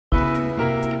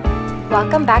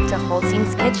Welcome back to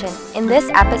Holstein's Kitchen. In this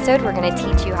episode, we're going to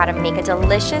teach you how to make a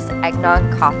delicious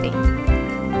eggnog coffee.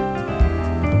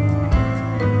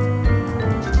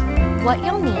 What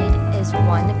you'll need is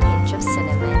 1 pinch of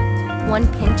cinnamon, 1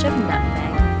 pinch of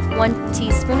nutmeg, 1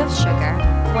 teaspoon of sugar,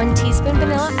 1 teaspoon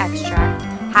vanilla extract,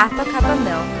 half a cup of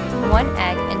milk, 1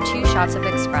 egg, and 2 shots of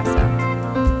espresso.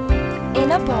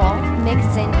 In a bowl, mix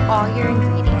in all your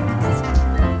ingredients.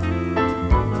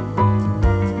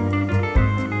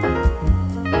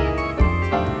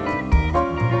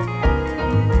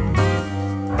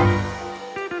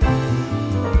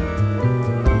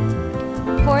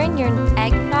 Pour in your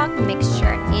eggnog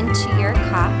mixture into your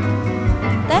cup.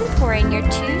 Then pour in your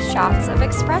 2 shots of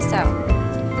espresso.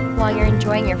 While you're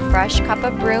enjoying your fresh cup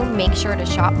of brew, make sure to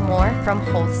shop more from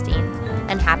Holstein.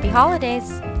 And happy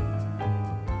holidays!